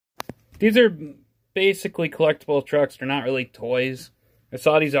These are basically collectible trucks. They're not really toys. I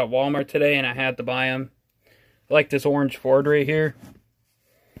saw these at Walmart today and I had to buy them. I like this orange Ford right here.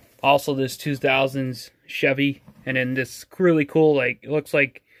 Also this 2000s Chevy. And then this really cool, like, it looks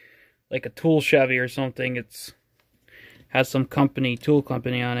like a tool Chevy or something. It's has some tool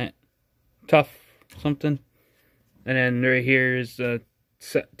company on it. Tough something. And then right here is the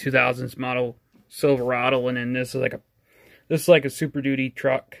 2000s model Silverado, and then this is like a Super Duty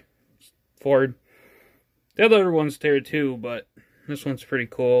truck, Ford. The other one's there too, but this one's pretty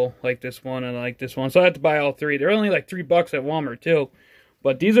cool. Like this one and I like this one. So I had to buy all three. They're only like $3 at Walmart too,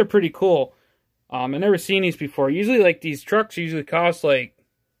 but these are pretty cool. I've never seen these before. Usually, like, these trucks usually cost like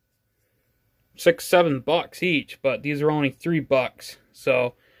 $6-7 each, but these are only $3.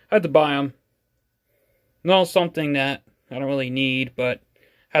 So I had to buy them. No, something that I don't really need, but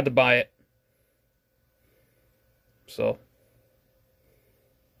had to buy it. So,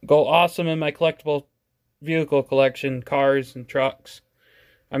 go awesome in my collectible vehicle collection, cars and trucks.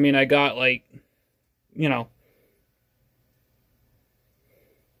 I mean, I got, like, you know,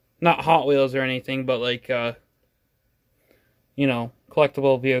 not Hot Wheels or anything, but like, you know,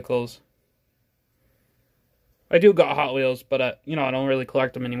 collectible vehicles. I do got Hot Wheels, but, you know, I don't really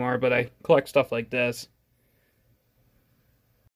collect them anymore, but I collect stuff like this.